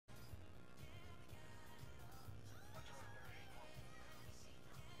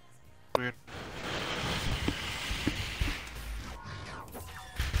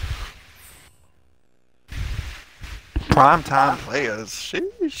Prime time players.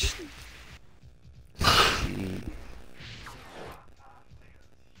 Sheesh.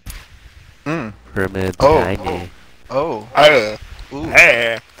 Pyramid Oh. tiny. Oh. Ooh.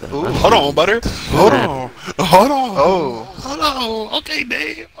 Hey. Ooh. Hold on, butter. Hold on. Hold on. Oh. Hold on. Okay,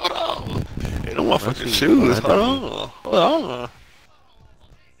 Dave. Hold on. Hey, don't motherfucking Must be shoes. Hold behind on. Hold on.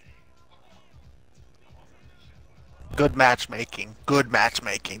 Good matchmaking. Good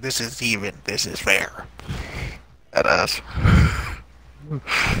matchmaking. This is even. This is fair. That ass.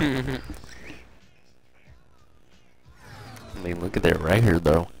 I mean, look at that right here,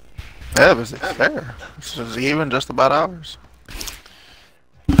 though. Yeah, but it's fair. This is even just about ours.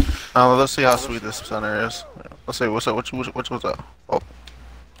 Let's see how sweet this center is. Let's see what's up. Which was up? Oh.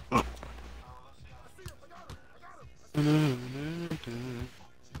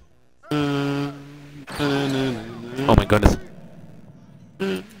 Oh my goodness.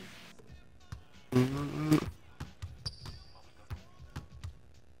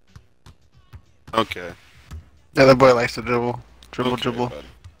 Okay. Yeah, that boy likes to dribble. Dribble, Okay, dribble. bud.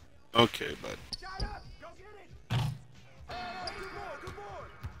 Okay, bud.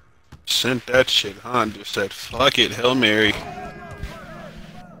 Sent that shit, huh? Just said, fuck it, Hail Mary.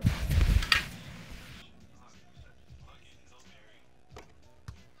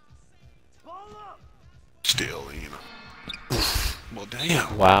 Still, you know. Well,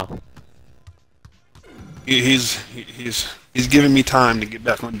 damn. Wow. He's giving me time to get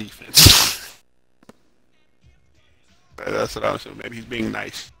back on defense. That's what I was saying. Maybe he's being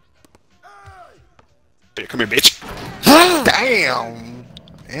nice. Hey, come here, bitch. Damn!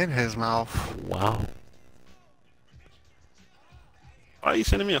 In his mouth. Wow. Why are you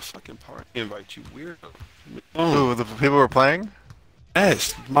sending me a fucking party invite, you weirdo? Ooh, the people were playing?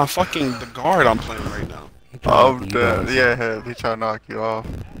 Yes, the guard I'm playing right now. Oh, yeah, he tried to knock you off.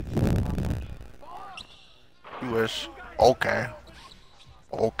 You wish. Okay.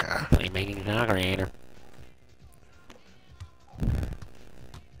 Okay. Playmaking operator.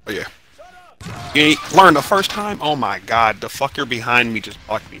 Oh yeah. You ain't learned the first time? Oh my god, the fucker behind me just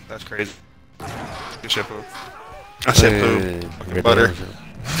blocked me. That's crazy. Good shit, poo. I said poo. Fucking butter.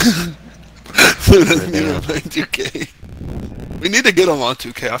 Doesn't even play 2K. We need to get him on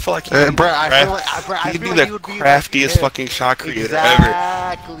 2K. I feel like he'd be the craftiest fucking shot creator ever.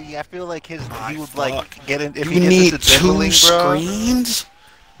 Exactly. I feel like he would like get in if You he need gets into dribbling, two bro. screens?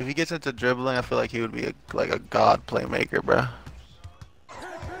 If he gets into dribbling, I feel like he would be like a god playmaker, bro.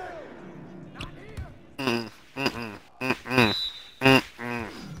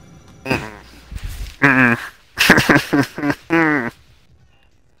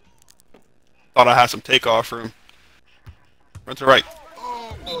 Thought I had some takeoff room. Run to right.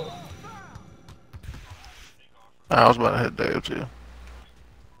 I was about to hit Dave too.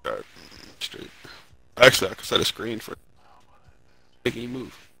 Alright, straight. Actually, I could set a screen for making you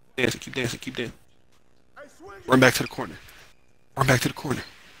move. Dancing, keep dancing, keep dancing. Run back to the corner. Run back to the corner.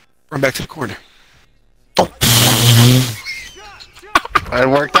 Run back to the corner. Oh. It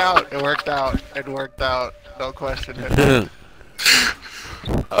worked out. It worked out. It worked out. No question.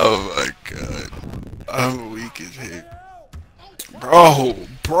 Oh my god. I'm weak as hell. Bro.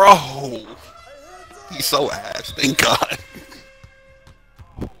 He's so ass, thank god.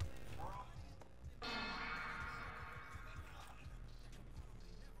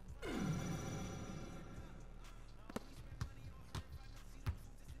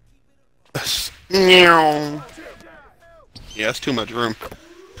 Yeah, that's too much room.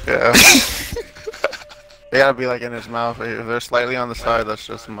 Yeah. They gotta be like in his mouth. If they're slightly on the side, that's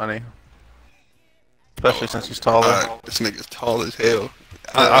just money. Especially since he's taller. This nigga's tall as hell.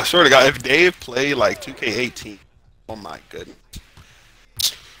 I swear to God, if Dave played like 2K18, oh my goodness,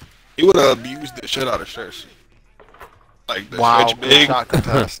 he would have abused the shit out of Cersei. Like the stretch big, shot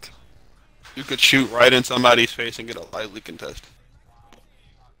contest. you could shoot right in somebody's face and get a lightly contest.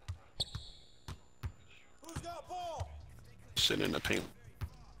 Sitting in the paint.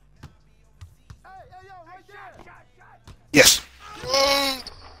 Yes.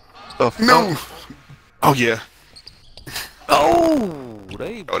 No. Oh yeah. Oh,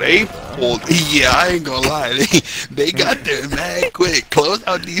 they pulled. Yeah, I ain't gonna lie. They got there mad quick. Close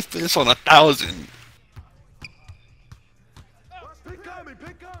out defense on 1,000.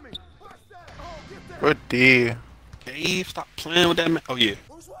 Good D. Dave, stop playing with that man. Oh yeah.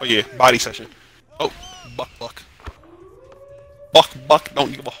 Body session. Oh, buck. Buck.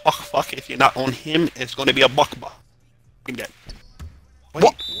 Don't give a fuck. If you're not on him, it's gonna be a buck. Give me that.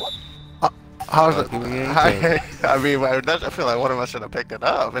 What? How's it? I mean, I feel like one of us should have picked it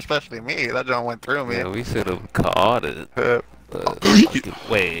up, especially me. That John went through me. Yeah, we should have caught it.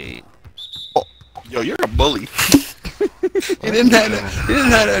 Wait. Yo, you're a bully. He didn't have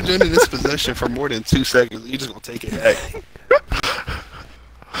that joint in his possession for more than 2 seconds. He just gonna take it back.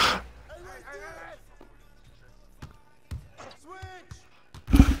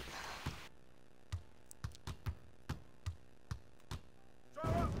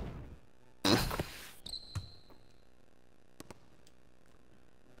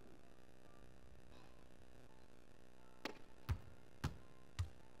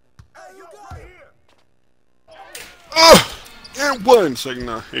 Oh, and 1 second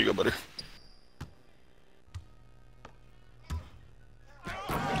now. Here you go, buddy.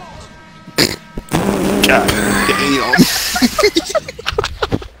 God damn.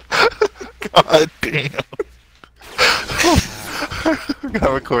 God damn.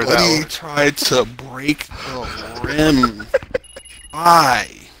 Gotta record that Buddy one. tried to break the rim. Why?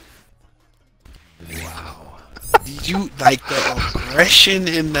 Wow. Did you like the aggression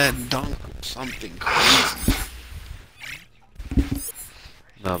in that dunk? Something crazy.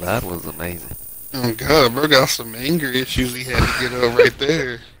 No, that was amazing. Oh god, bro got some anger issues he had to get up right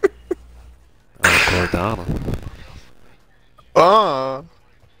there. Cordana.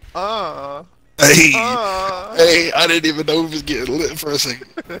 Hey, hey, I didn't even know he was getting lit for a second.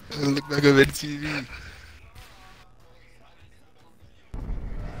 I looked back over at the TV.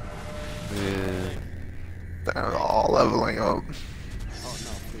 Yeah. They're all leveling up.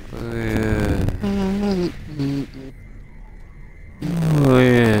 Yeah. Oh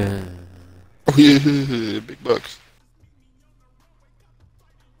yeah. Oh yeah, big bucks.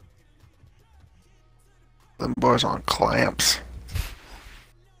 Them boys on clamps.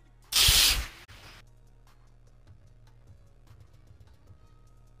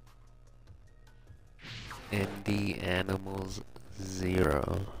 ND Animals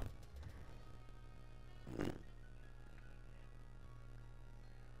 0.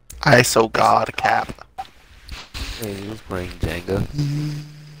 ISO God cap. Hey, he was playing Jenga.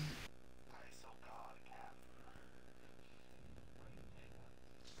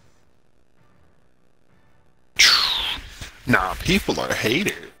 Nah, people are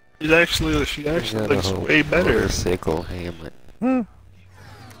haters. She actually looks way better. Motorcycle Hamlet. Hmm.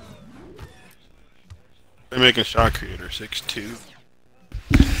 They're making shot creator 6'2".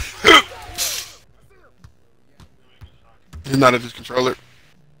 He's not at his controller.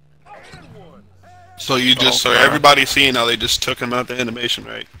 So you just so everybody's seeing how they just took him out the animation,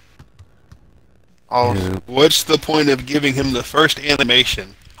 right? Oh, Yeah. What's the point of giving him the first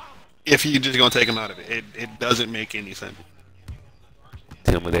animation if you're just gonna take him out of it? It doesn't make any sense.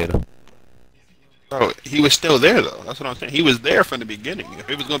 Intimidator. Bro, he was still there though. That's what I'm saying. He was there from the beginning. If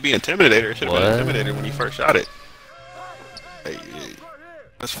it was gonna be Intimidator, it should have been What? Intimidator when you first shot it. Hey, hey,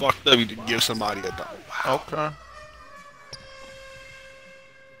 that's fucked up. You to give somebody a dog. Wow. okay.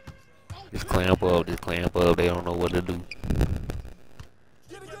 Just clamp up, they don't know what to do.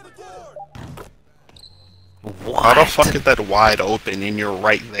 What? How the fuck is that wide open and you're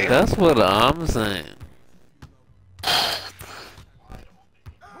right there? That's what I'm saying.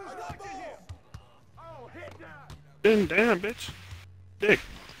 Damn, bitch. Dick.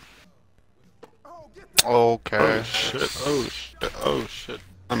 Okay. Oh shit. Oh shit. Oh shit.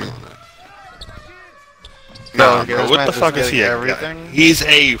 I'm in on that. No, Nah, bro, what the fuck is he? Everything. He's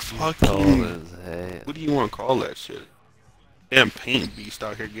a Tall fucking. as heck. What do you want to call that shit? Damn paint beast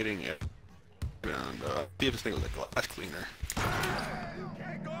out here getting it. And see if this thing was a glass cleaner.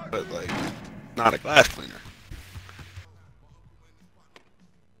 But like, not a glass cleaner.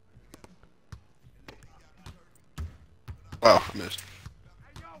 Wow, I missed.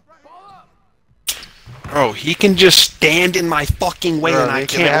 Bro, he can just stand in my fucking way and I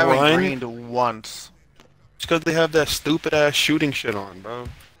can't run. Greened once. It's because they have that stupid ass shooting shit on, bro.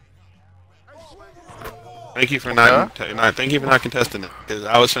 Thank you for not contesting it, because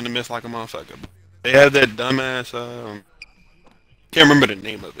I was finna miss like a motherfucker. They have that dumbass can't remember the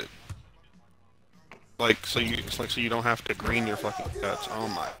name of it. Like so you don't have to green your fucking guts. Oh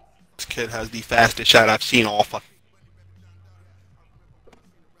my, this kid has the fastest shot I've seen all fucking.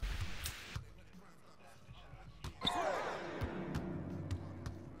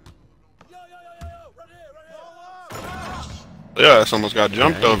 Yeah, it's almost got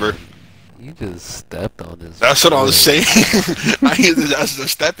jumped over. You just stepped on this. That's what I was saying. I used it as a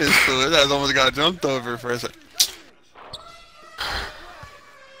stepping stool. That's almost got jumped over for a second.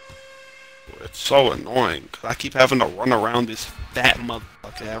 It's so annoying, cause I keep having to run around this fat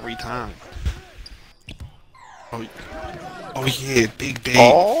motherfucker every time. Oh yeah, big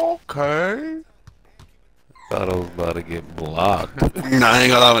day. Okay. Thought I was about to get blocked. Nah, I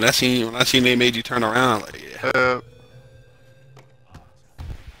ain't gonna lie. When I seen they made you turn around, like yeah.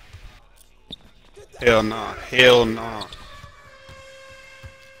 Hell nah, hell nah.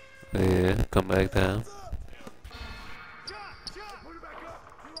 Yeah, come back down.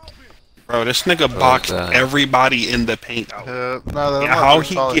 Bro, this nigga Oh, boxed God. everybody in the paint out. No, that Yeah, how motherfucker's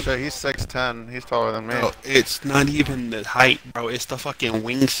he tall as get? shit. He's 6'10". He's taller than me. Bro, it's not even the height, bro. It's the fucking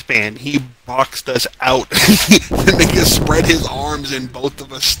wingspan. He boxed us out. The nigga spread his arms and both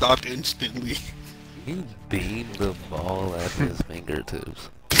of us stopped instantly. He beamed the ball at his fingertips.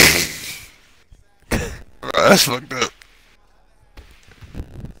 Bro, that's fucked up.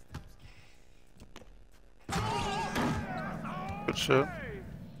 Good shit.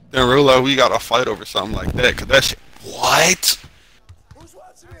 Didn't realize we got a fight over something like that, cause that shit. What?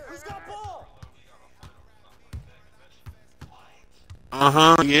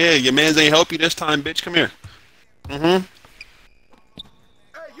 Yeah, your mans ain't help you this time, bitch. Come here. Hey,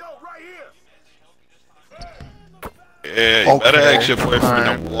 yo, right here. Yeah, you better Okay. ask your boyfriend.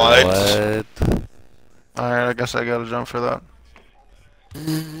 Alright. What? Alright, I guess I gotta jump for that.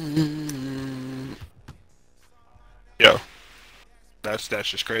 Yo, that's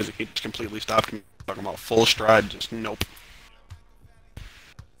just crazy. He just completely stopped me. Talking about full stride, just nope.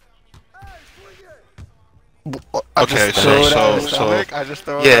 I Okay, just threw it at his so stomach. I just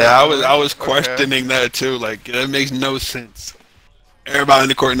threw it yeah, at his I was stomach. questioning that too. Like that makes no sense. Everybody in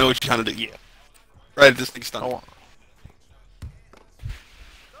the court know what you're trying to do. Yeah, right at this thing's stomach. Oh.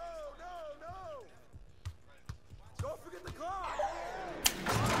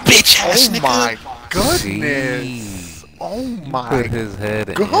 Bitch ass Oh nigga. my goodness! Jeez. Oh Put my his head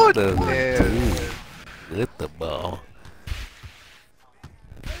in goodness! the dude with the ball.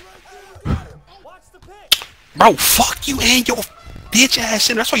 Bro, fuck you and your bitch ass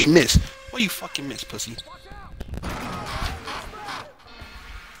in. That's why you miss. Why you fucking miss, pussy?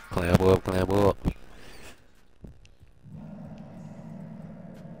 Clam up, clam up.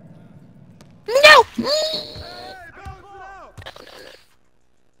 No.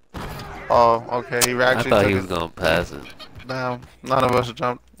 Oh, okay. He I actually thought took he it. was gonna pass it. Damn, none of us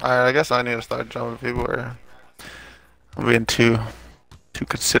jumped. Alright, I guess I need to start jumping. People are being too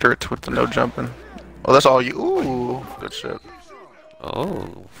considerate with the no jumping. Oh, that's all you. Ooh, good shit.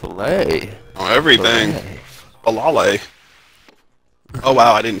 Oh, filet. Oh, everything. Filet. Balale. Oh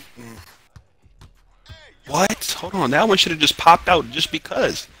wow, I didn't. What? Hold on, that one should have just popped out just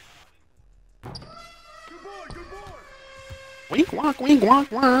because. Wink, wonk, wink, wonk,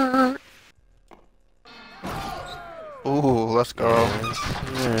 wonk. Ooh, let's go.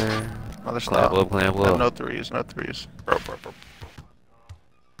 Yeah. Another Clam stop. up, clam up. No threes, no threes. Bro.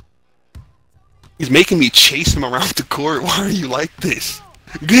 He's making me chase him around the court. Why are you like this?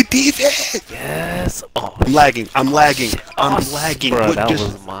 Good defense. Yes. Oh, I'm lagging. I'm lagging. shit. I'm Oh, lagging. Bro, What that just?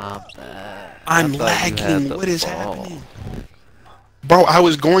 was my bad. I'm I thought you had lagging. the What is ball. happening? Bro, I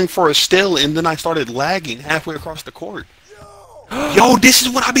was going for a steal and then I started lagging halfway across the court. Yo, this is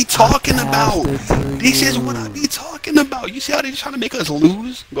what I be talking about. This is what I be talking about. You see how they trying to make us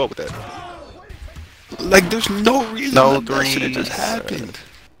lose? Go with that. Like, there's no reason No that shit threes. just happened.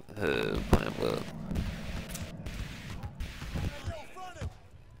 Clam up.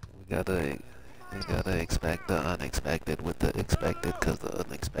 We gotta expect the unexpected with the expected, cause the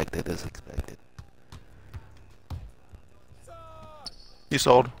unexpected is expected. You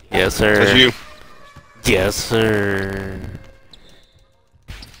sold. Yes, sir. That's you. Yes, sir.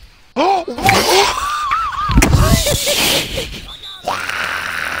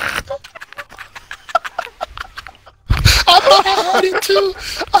 I thought I had it too.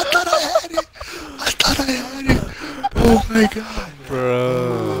 I thought I had it. Oh my god.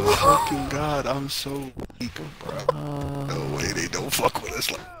 Bro. Oh, fucking god, I'm so weak, bro. No way, they don't fuck with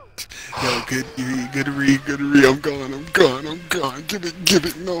us like this. Yo, good read. I'm gone. Give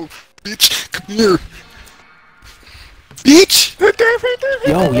it, no. Bitch, come here. Bitch!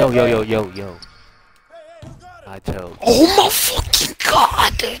 Yo. I choked. Oh my fucking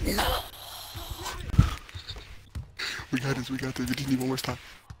god, no. We got this. We just need one more stop.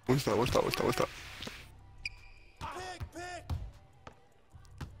 One stop.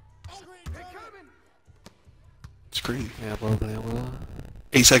 Screen. Yeah, bro.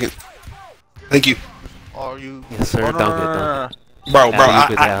 8 seconds. Thank you. Oh, you. Yes, sir. Oh, Dunk it. Bro,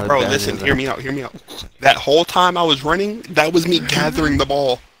 Alley-oop it, listen, alley-oop. hear me out. That whole time I was running, that was me gathering the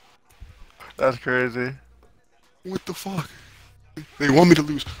ball. That's crazy. What the fuck? They want me to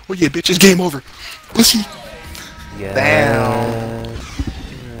lose. Oh yeah, bitch, it's game over. Pussy. Yeah. Damn.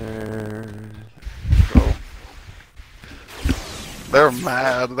 Bro. They're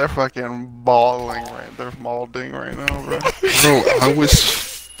mad. They're fucking bawling right. They're mauling right now, bro. Bro, I was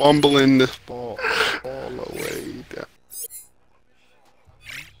fumbling this ball all the way down.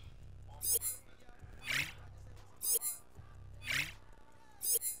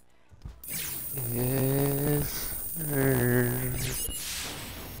 Yes, sir.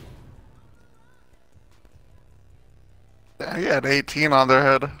 He had 18 on their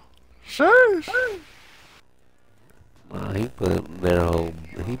head. Sure. Nah, he put their whole,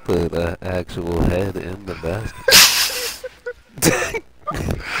 he put an actual head in the basket.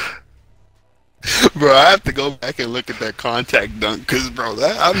 Bro, I have to go back and look at that contact dunk, cause bro,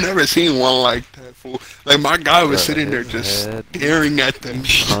 that I've never seen one like that. Fool. Like my guy was Bro, sitting there his just head, staring at them.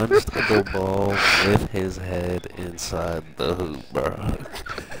 he punched the ball with his head inside the hoop, bro.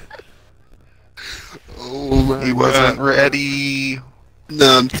 Oh my He god. wasn't ready.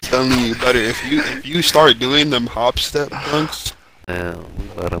 No, I'm telling you, buddy. If you start doing them hop step dunks, Damn, we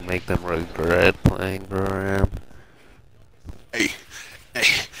gotta make them regret playing for him. hey,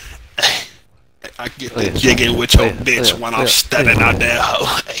 hey, I get the jigging with your bitch when I'm stepping out that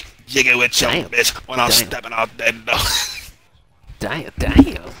hoe. Hey, jigging with your Damn. bitch when I'm Damn. stepping out that door. Damn.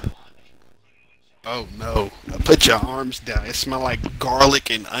 Oh no! Put your arms down. It smell like garlic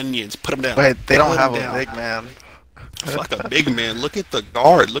and onions. Put them down. Wait, they don't Put have 'em a down. big man. Fuck a big man. Look at the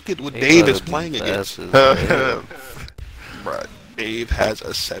guard. Look at what He Dave gotta is be playing fast against. as hell. Bruh, Dave has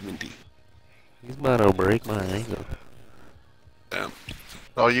a 70. He's about to break my ankle. Damn.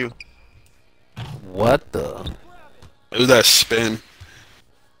 Oh, you. What the? It was that spin.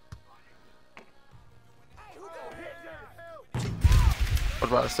 What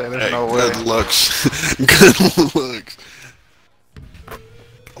about to say? There's Hey, no way. good looks. Good looks.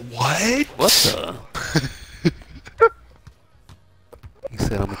 What? What the? He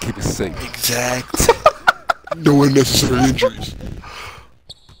said I'm gonna keep it safe. Exactly. No unnecessary injuries.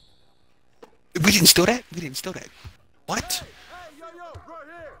 We didn't steal that? We didn't steal that. What?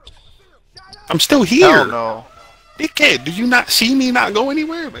 I'm still here. Hell no. Dickhead, do you not see me not go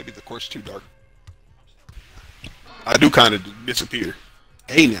anywhere? Maybe the court's too dark. I do kind of disappear.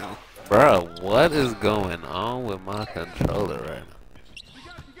 Hey now. Bro, what is going on with my controller right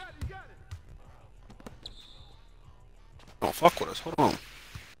now? Don't fuck with us. Hold on.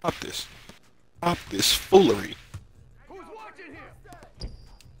 Stop this. Stop this foolery.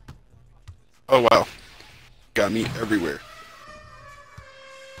 Oh wow. Got me everywhere.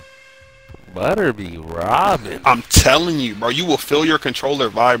 Butter be robbing. I'm telling you, bro, you will feel your controller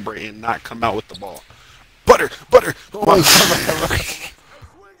vibrate and not come out with the ball. Butter! Oh my god.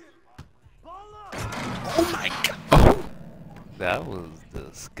 Oh my god. That was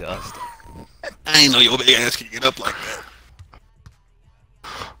disgusting. I ain't know your big ass could get up like that.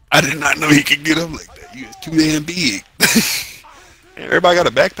 I did not know he could get up like that. You was too damn big. Hey, everybody got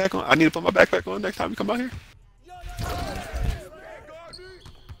a backpack on? I need to put my backpack on next time you come out here.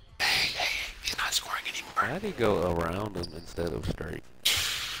 Hey, he's not scoring anymore. Why'd he go around him instead of straight?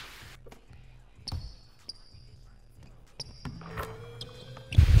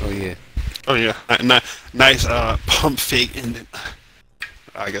 Oh yeah. Oh yeah, nice pump fake and then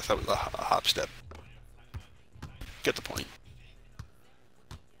I guess that was a hop step. Get the point.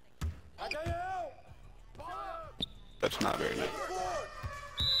 That's not very nice.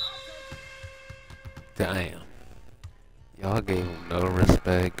 Damn. Y'all gave him no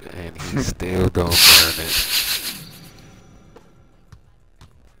respect and he still don't earn it.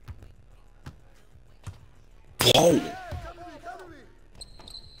 Whoa!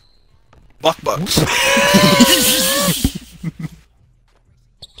 Bucks.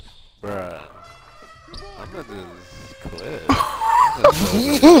 Bruh. I'm gonna just quit.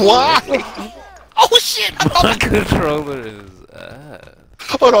 Why? Oh shit! My controller is ass.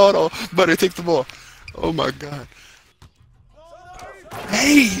 Hold on. Butter, take the ball. Oh my god.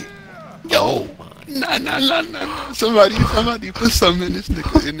 Hey! Yo! Nah. Somebody put something in this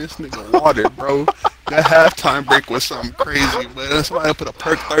nigga water, bro. That halftime break was something crazy, man. Somebody put a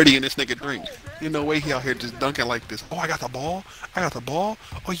perk 30 in this nigga drink. Ain't no way he out here just dunking like this. Oh, I got the ball.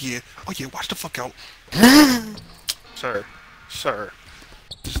 Oh yeah, watch the fuck out. Sir.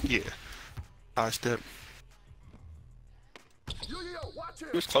 Just, yeah. High step. He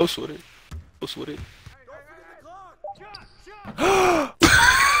was close with it.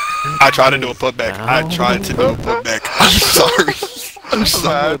 I tried to do a putback. I'm sorry.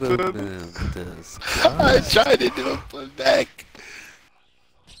 That would've been I disgusting. tried to do a putback.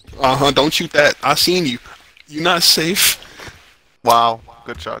 Don't shoot that. I seen you. You're not safe. Wow.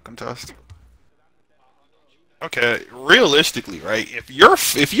 Good shot contest. Okay, realistically, right? If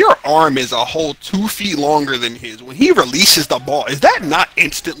your arm is a whole 2 feet longer than his, when he releases the ball, is that not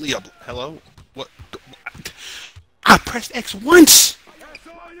instantly a hello? What? I pressed X once.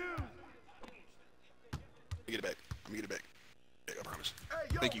 Get it back. I'm gonna get it back. I promise.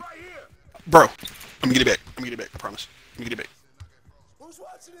 Thank you, bro. I'm gonna get it back. I promise. I'm gonna get it back. Who's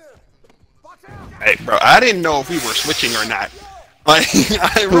watching him? Hey, bro, I didn't know if we were switching or not. Like,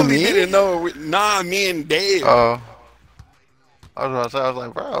 I Who, really me? didn't know. Nah, me and Dave. Oh. I was about to say, I was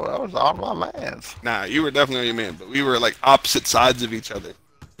like, bro, that was on my man's. Nah, you were definitely on your man, but we were like opposite sides of each other.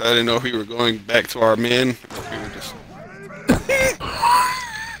 So I didn't know if we were going back to our men or if we were just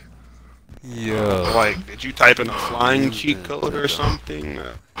Yo. like, did you type in a flying cheat code or something?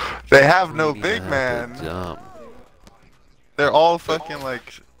 They have no We big have to man. jump. They're all fucking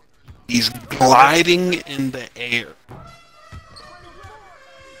like. He's gliding in the air.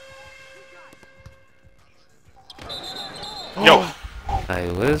 Yo,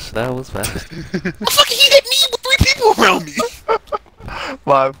 I wish that was fast. the fuck he hit me with 3 people around me.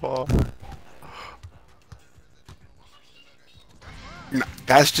 My fault. Nah,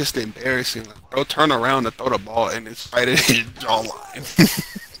 that's just embarrassing. Like, bro, turn around to throw the ball and it's right at his jawline.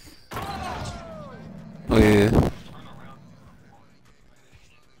 Oh yeah.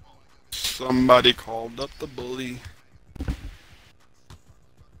 Somebody called up the bully.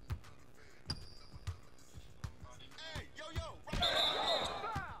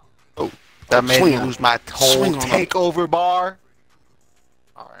 Oh, That made swing me on lose my whole Swing on him. takeover bar.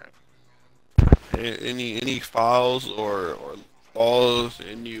 Alright. Any fouls or balls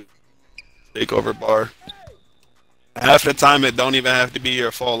and you take over bar. Half the time it don't even have to be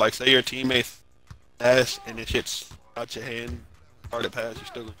your fault. Like say your teammate pass and it hits out your hand, hard to pass, you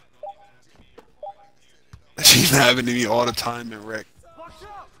still. She's happening to me all the time in rec.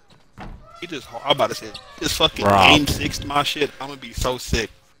 He just, I'm about to say, this fucking Rob. game 6 my shit. I'm gonna be so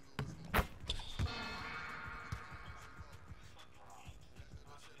sick.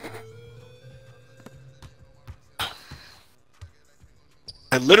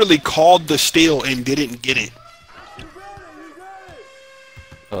 I literally called the steal and didn't get it.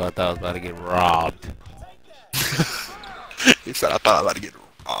 Oh, I thought I was about to get robbed. He said I thought I was about to get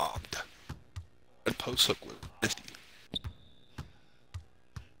robbed. That post hook was nasty.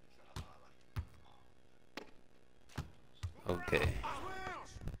 Okay.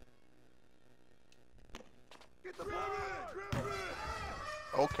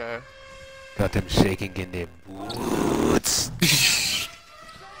 Okay. Got them shaking in their boots.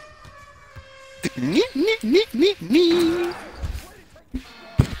 Neat, neat, neat, neat, neat.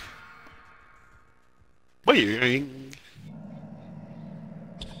 Boing.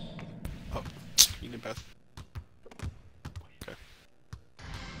 Oh, you didn't pass. Okay.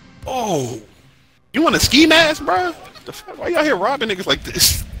 Oh, you want a ski mask, bro? The fuck? Why y'all here robbing niggas like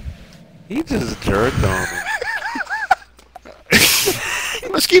this? He just jerked on me. You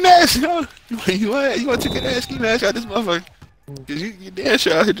want a ski mask? You want to get that ski mask out this motherfucker? Cause you damn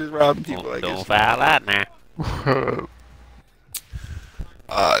sure out here just robbing people like Don't this. foul out now.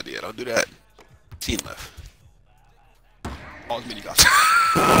 Yeah, don't do that. Team left. All as many guys.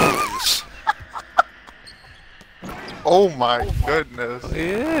 Oh my goodness.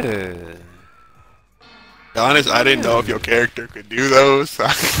 Yeah. Be honest, I didn't know if your character could do those. I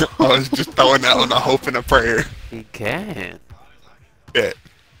was just throwing that on a hope and a prayer. He can. Yeah.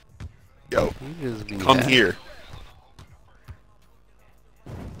 Yo, He just be come happy. here.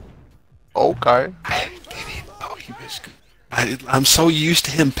 Okay. I didn't know he was good. I'm so used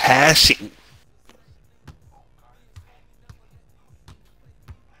to him passing.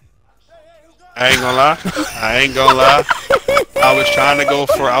 I ain't gonna lie. I was trying to go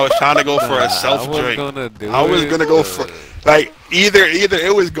for a self drink. I was gonna go for like either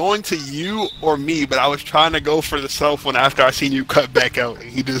it was going to you or me, but I was trying to go for the self one after I seen you cut back out, and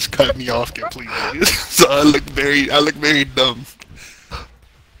he just cut me off completely. So I look very dumb.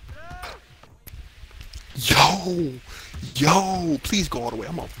 Yo, please go all the way.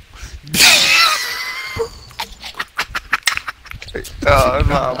 I'm on. Oh, I'm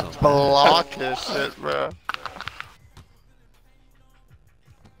not block this shit, bro.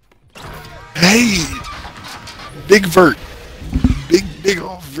 Hey, big vert, big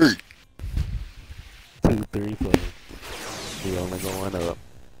off vert. 2-3 play. We only going up.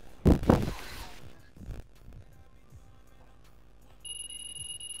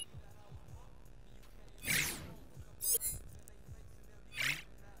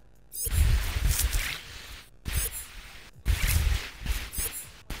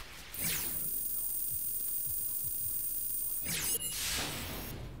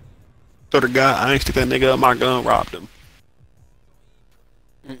 So the guy, I ain't stick that nigga up my gun, robbed him.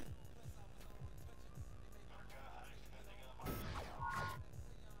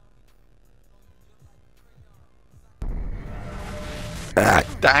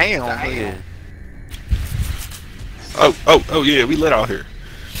 Damn. Yeah. Oh yeah, we lit out here.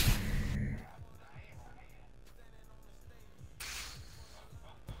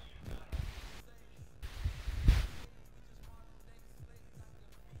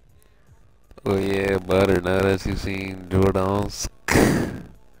 Oh yeah, butter. Now that you've seen JorDANsk,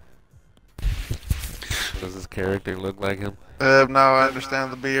 does his character look like him? Now I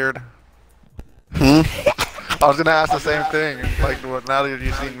understand the beard. Hmm? I was gonna ask the same thing. Like, what? Now that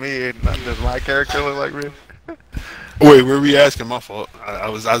you've seen me, does my character look like me? Wait, where we asking? My fault.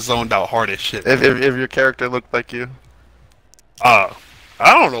 I zoned out hard as shit. If your character looked like you. Uh,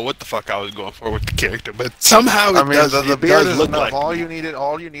 I don't know what the fuck I was going for with the character, but somehow I it mean, does. the It beard does is look enough. like All me. you needed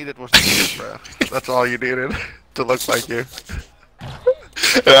was the beard, bro. That's all you needed to look like you.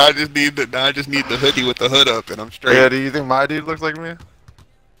 And I just need the hoodie with the hood up, and I'm straight. Yeah, do you think my dude looks like me?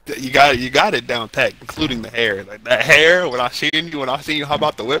 You got it down pat, including the hair. Like that hair, when I seen you, how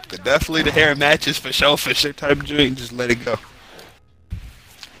about the whip? Definitely the hair matches for sure, type of joint. Just let it go.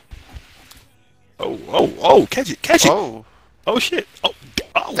 Oh, catch it. Oh, Oh shit. Oh,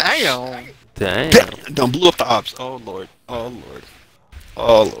 damn. Damn. damn. Done blew up the ops. Oh lord.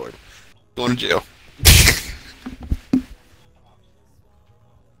 Going to jail.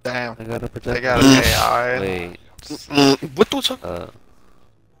 Damn. I gotta protect. They got an AI. Wait. What the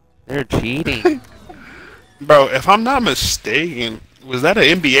They're cheating. Bro, if I'm not mistaken, was that an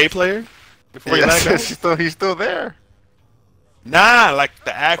NBA player? Before he lagged out? He's still there. Nah, like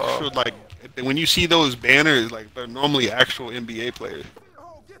the actual, like, when you see those banners, like, they're normally actual NBA players.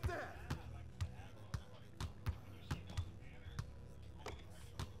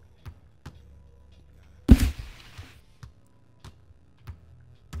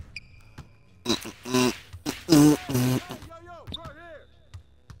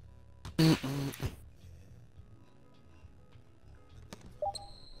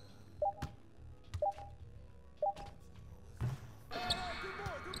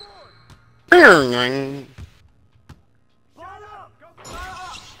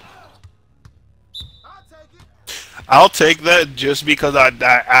 I'll take that just because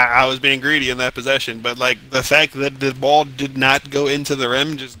I was being greedy in that possession, but like the fact that the ball did not go into the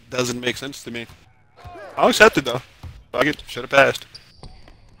rim just doesn't make sense to me. I'll accept it though. Fuck it, should have passed.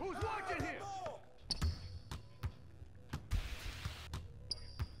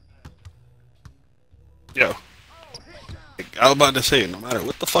 Yo, like, I was about to say, no matter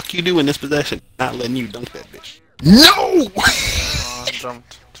what the fuck you do in this possession, not letting you dunk that bitch. No! I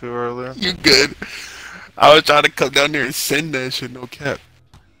jumped too early. You good? I was trying to come down there and send that shit, no cap.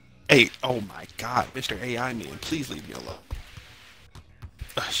 Hey, oh my god, Mr. AI man, please leave me alone.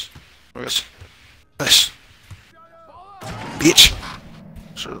 Hush. Hush. Hush. Bitch.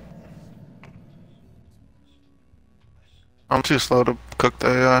 Shit. I'm too slow to cook the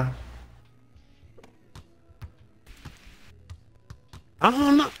AI. I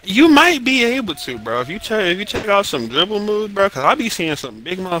don't know. You might be able to, bro. If you check out some dribble moves, bro, cause I be seeing some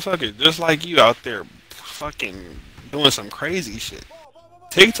big motherfuckers just like you out there, fucking doing some crazy shit.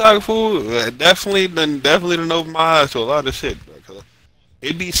 TikTok fool definitely done opened my eyes to a lot of shit, bro. Cause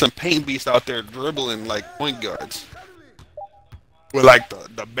it be some paint beasts out there dribbling like point guards with like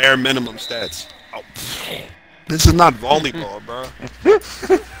the bare minimum stats. Oh, this is not volleyball, bro.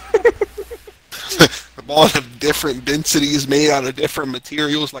 The balls have different densities made out of different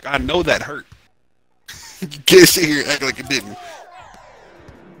materials. Like, I know that hurt. You can't sit here and act like it didn't.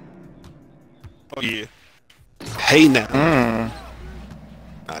 Oh, yeah. Hey, now.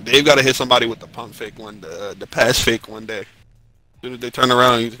 Nah, Dave got to hit somebody with the pump fake the pass fake one day. As soon as they turn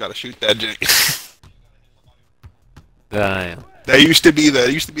around, you just got to shoot that jank. Damn. That used to be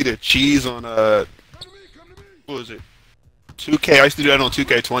the cheese on, what was it? 2K. I used to do that on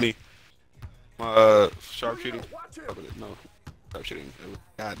 2K20. Sharpshooting. No, sharpshooting.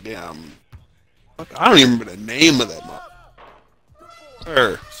 Goddamn. I don't even remember the name of that mod.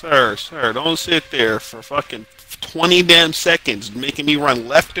 Sir, don't sit there for fucking 20 damn seconds making me run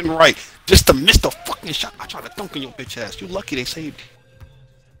left and right just to miss the fucking shot. I tried to dunk in your bitch ass. You lucky they saved you.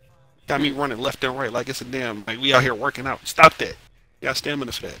 Got me running left and right like it's a damn, like we out here working out. Stop that. You got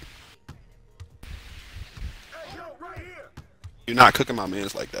stamina for that. You're not cooking my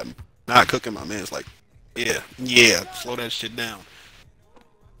mans like that. Not cooking my man's like, yeah, slow that shit down.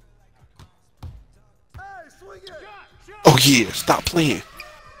 Oh yeah, stop playing.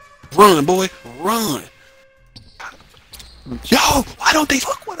 Run, boy, run. Yo, why don't they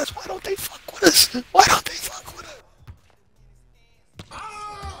fuck with us?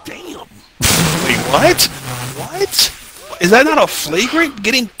 Damn. Wait, what? What? Is that not a flagrant?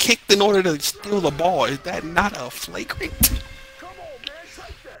 Getting kicked in order to steal the ball, is that not a flagrant?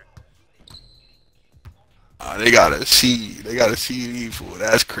 They gotta see fool.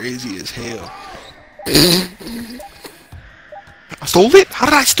 That's crazy as hell. I stole it? How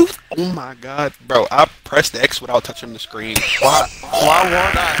did I steal it? Oh my god, bro! I pressed X without touching the screen. Why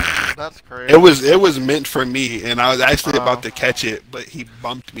won't I? That's crazy. It was meant for me, and I was actually about to catch it, but he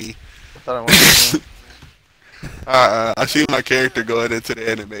bumped me. I thought it went for me. I see my character going into the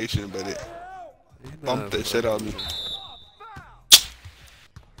animation, but it You bumped know, the shit out of me.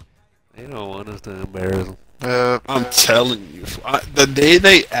 they don't want us to embarrass them. Yeah. I'm telling you, the day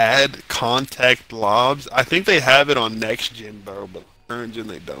they add contact lobs, I think they have it on next gen, bro, but current gen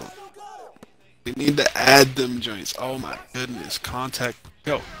they don't. We need to add them joints. Oh my goodness, contact.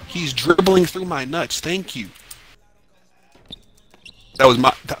 Yo, he's dribbling through my nuts. Thank you. That was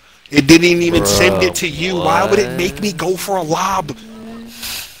my. It didn't even send it to you. Why would it make me go for a lob?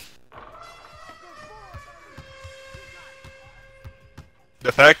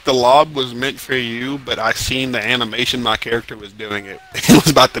 The fact the lob was meant for you, but I seen the animation my character was doing it. It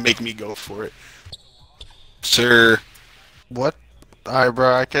was about to make me go for it. Sir. What? Alright,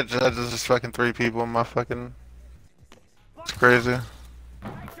 bro. I can't judge. This is fucking 3 people in my fucking. It's crazy.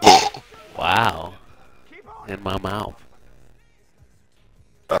 Wow. In my mouth.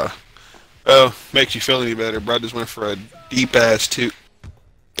 Oh, makes you feel any better, bro. Just went for a deep ass toot.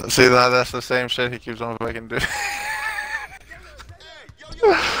 See, that's the same shit he keeps on fucking doing.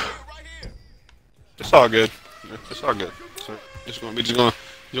 It's all good. It's all good. So we just gonna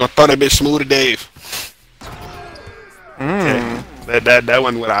throw that bitch smooth to Dave. Okay. That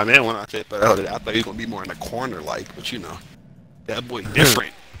wasn't what I meant when I said that. I thought he was gonna be more in the corner, like, but you know, that boy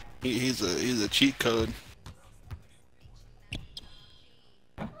different. He's a cheat code.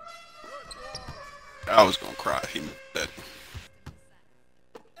 I was gonna cry. He meant that.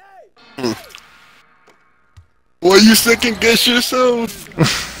 Boy, you second guess yourself.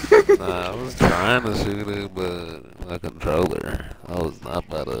 Nah, I was trying to shoot it, but my controller. I was not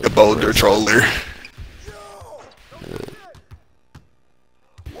about to. The boulder troller.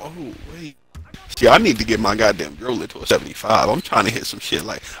 Whoa, wait. See, I need to get my goddamn drill to a 75. I'm trying to hit some shit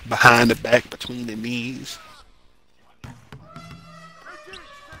like behind the back, between the knees.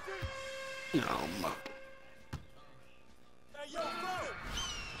 No,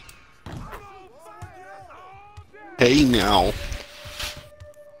 hey now.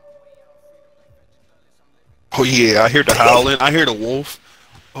 Oh yeah, I hear the howling. I hear the wolf.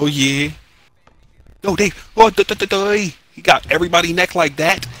 Oh yeah. Yo, Dave. Oh, he got everybody neck like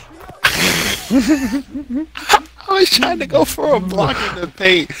that. I was trying to go for a block in the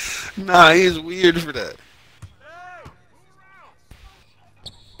paint. Nah, he's weird for that.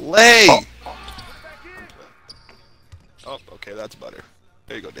 Lay. Oh, okay, that's better.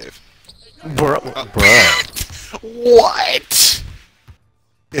 There you go, Dave. Bruh. What?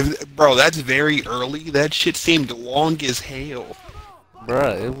 Bro, that's very early. That shit seemed long as hell.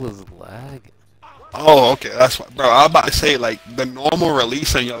 Bruh, it was lagging. Oh, okay, that's why. Bro, I was about to say, like, the normal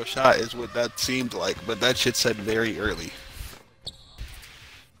release on your shot is what that seemed like, but that shit said very early.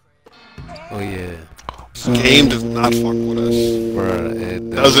 Oh, yeah. This game does not fuck with us. Bruh, it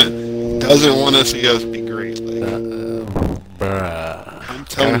Doesn't want to see us be great. Like, bruh. I'm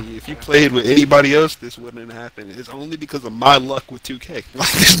telling you, if you played with anybody else, this wouldn't happen. It's only because of my luck with 2K.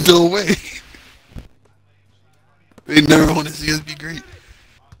 Like, there's no way. They never want to see us be great.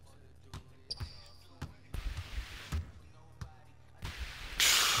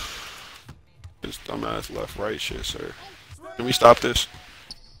 This dumbass left-right shit, sir. Can we stop this?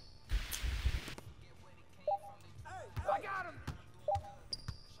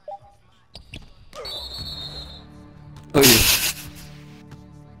 Oh, yeah.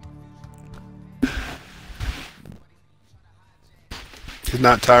 He's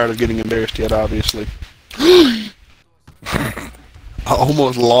not tired of getting embarrassed yet, obviously. I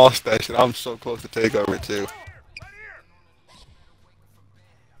almost lost that shit. I'm so close to take over, too.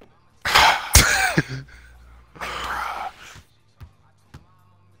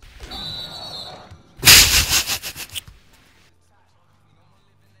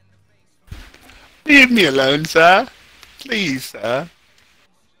 Leave me alone, sir. Please, sir.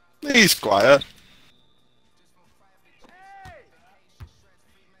 Please, Squire.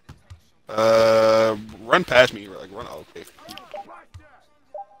 Run past me. Like, run. Okay.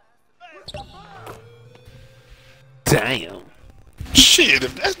 Damn. Shit,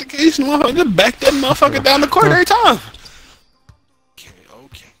 if that's the case, motherfucker, back that motherfucker down the court every time.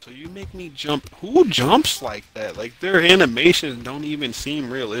 Okay. So you make me jump. Who jumps like that? Like, their animations don't even seem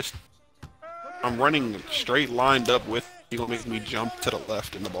realistic. I'm running straight lined up with. You gonna make me jump to the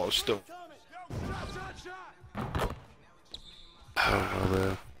left and the ball is still. Oh, my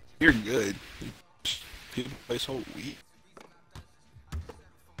bad. You're good. People play so weak.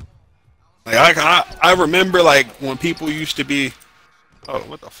 Like I remember like when people used to be. Oh,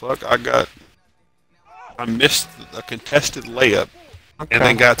 what the fuck? I missed a contested layup. and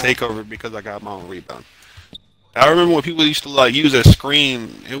then got takeover because I got my own rebound. I remember when people used to like use a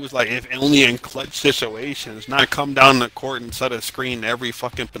screen, it was like if only in clutch situations, not come down the court and set a screen every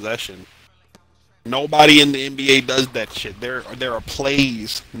fucking possession. Nobody in the NBA does that shit. There are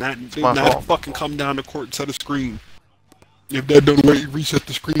plays, not fucking come down the court and set a screen. If that don't let you reset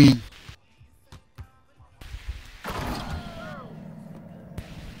the screen.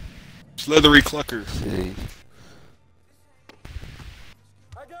 Slithery clucker. See.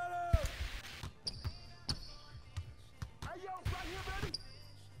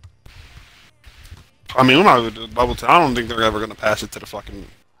 I mean, I'm not going to bubble. I don't think they're ever going to pass it to the fucking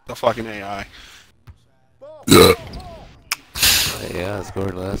AI. Yeah, I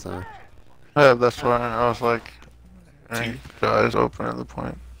scored last time. Yeah, that's why I was like, guys open at the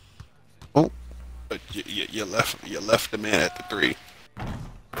point. Oh, but you left the man at the 3,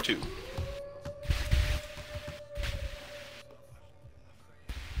 2.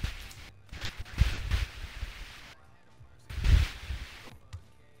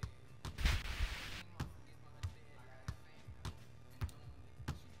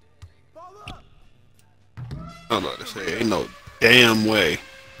 I don't know what to say. Ain't no damn way.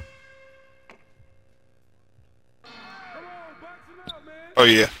 Oh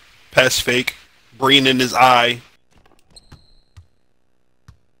yeah, pass fake, Breen in his eye.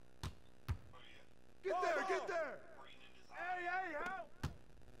 Get there!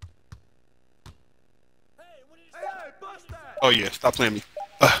 Hey, bust that! Oh yeah, stop playing me.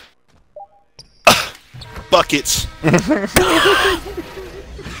 Buckets.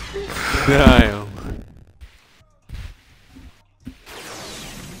 Damn.